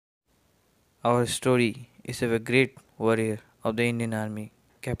Our story is of a great warrior of the Indian Army,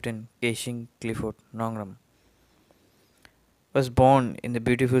 Captain Keishing Clifford Nongrum, was born in the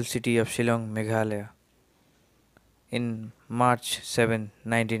beautiful city of Shillong, Meghalaya, in March 7,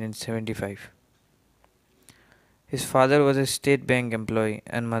 1975. His father was a state bank employee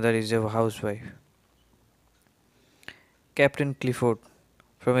and mother is a housewife. Captain Clifford,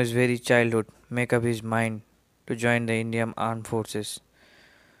 from his very childhood, made up his mind to join the Indian Armed Forces,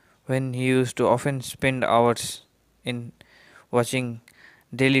 when he used to often spend hours in watching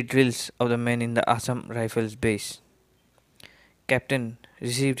daily drills of the men in the Assam Rifles base. Captain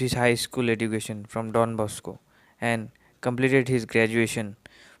received his high school education from Don Bosco and completed his graduation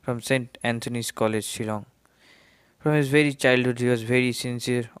from St. Anthony's College, Shillong. From his very childhood, he was very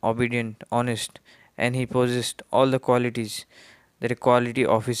sincere, obedient, honest, and he possessed all the qualities that a quality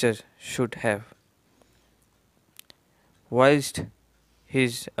officer should have. Whilst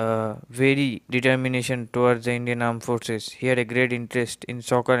his very determination towards the Indian Armed Forces, he had a great interest in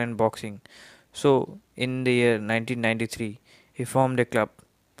soccer and boxing. So, in the year 1993, he formed a club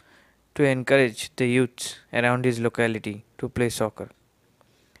to encourage the youths around his locality to play soccer.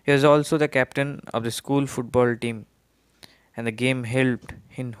 He was also the captain of the school football team, and the game helped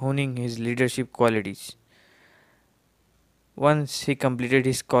in honing his leadership qualities. Once he completed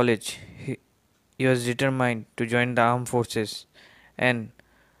his college, he was determined to join the armed forces, and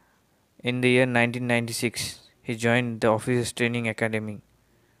in the year 1996, he joined the Officers Training Academy.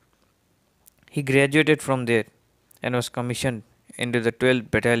 He graduated from there and was commissioned into the 12th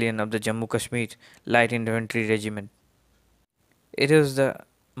Battalion of the Jammu Kashmir Light Infantry Regiment. It was the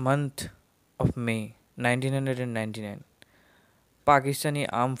month of May 1999. Pakistani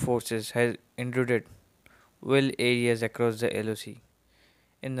armed forces had intruded well areas across the LOC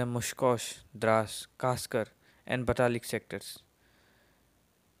in the Mushkosh, Dras, Kaskar, and Batalik sectors.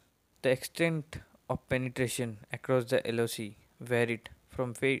 The extent of penetration across the LOC varied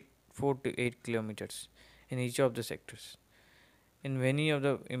from 4 to 8 kilometers in each of the sectors. In many of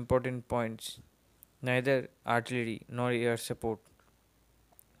the important points, neither artillery nor air support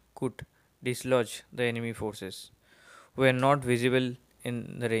could dislodge the enemy forces, who were not visible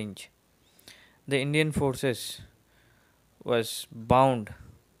in the range. The Indian forces was bound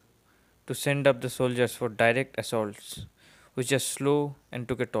to send up the soldiers for direct assaults, which was slow and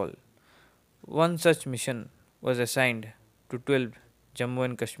took a toll. One such mission was assigned to 12th Jammu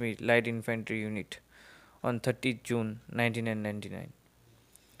and Kashmir Light Infantry Unit on 30th June 1999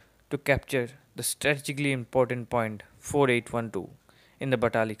 to capture the strategically important point 4812 in the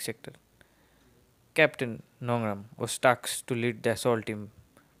Batalik sector. Captain Nongrum was tasked to lead the assault team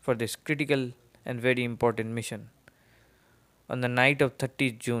for this critical and very important mission. On the night of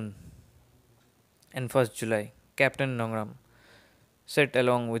 30th June and 1st July, Captain Nongrum set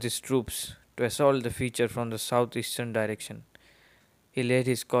along with his troops to assault the feature from the southeastern direction. He led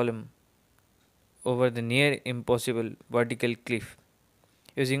his column over the near impossible vertical cliff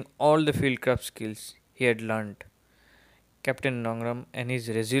using all the fieldcraft skills he had learned. Captain Nongrum and his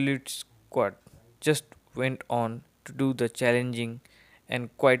resolute squad just went on to do the challenging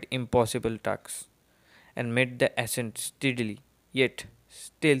and quite impossible tasks and made the ascent steadily yet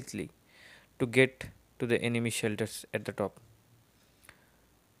stealthily to get to the enemy shelters at the top.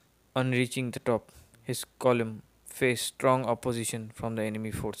 On reaching the top, his column faced strong opposition from the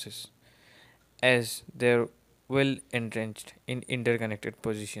enemy forces, as they were well entrenched in interconnected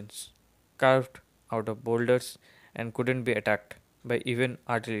positions, carved out of boulders, and couldn't be attacked by even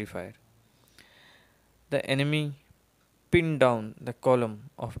artillery fire. The enemy pinned down the column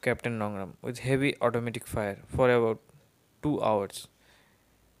of Captain Nongram with heavy automatic fire for about 2 hours.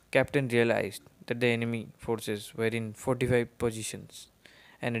 Captain realized that the enemy forces were in 45 positions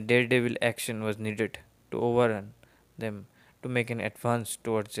and a daredevil action was needed to overrun them to make an advance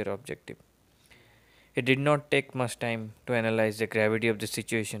towards their objective. It did not take much time to analyze the gravity of the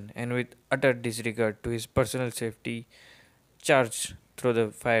situation and, with utter disregard to his personal safety, charged through the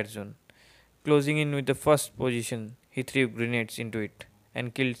fire zone. Closing in with the first position, he threw grenades into it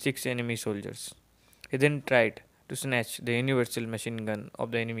and killed 6 enemy soldiers. He then tried to snatch the universal machine gun of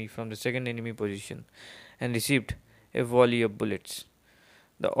the enemy from the second enemy position and received a volley of bullets.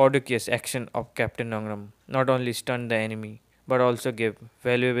 The audacious action of Captain Nongrum not only stunned the enemy but also gave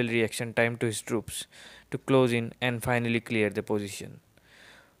valuable reaction time to his troops to close in and finally clear the position.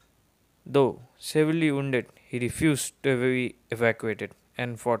 Though severely wounded, he refused to be evacuated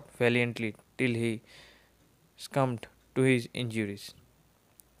and fought valiantly till he succumbed to his injuries.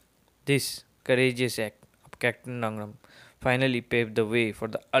 This courageous act of Captain Nongrum finally paved the way for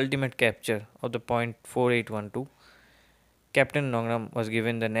the ultimate capture of the point 4812. Captain Nongrum was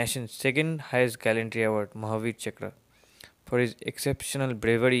given the nation's second highest gallantry award, Mahavir Chakra, for his exceptional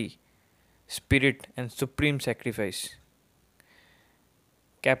bravery, spirit, and supreme sacrifice.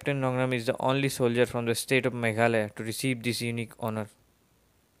 Captain Nongrum is the only soldier from the state of Meghalaya to receive this unique honor.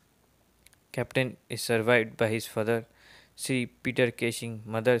 Captain is survived by his father, Sri Peter Keishing,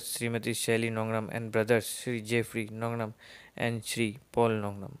 mother Srimati Shaili Nongrum, and brothers Sri Jeffrey Nongrum and Sri Paul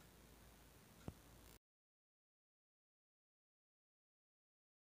Nongrum.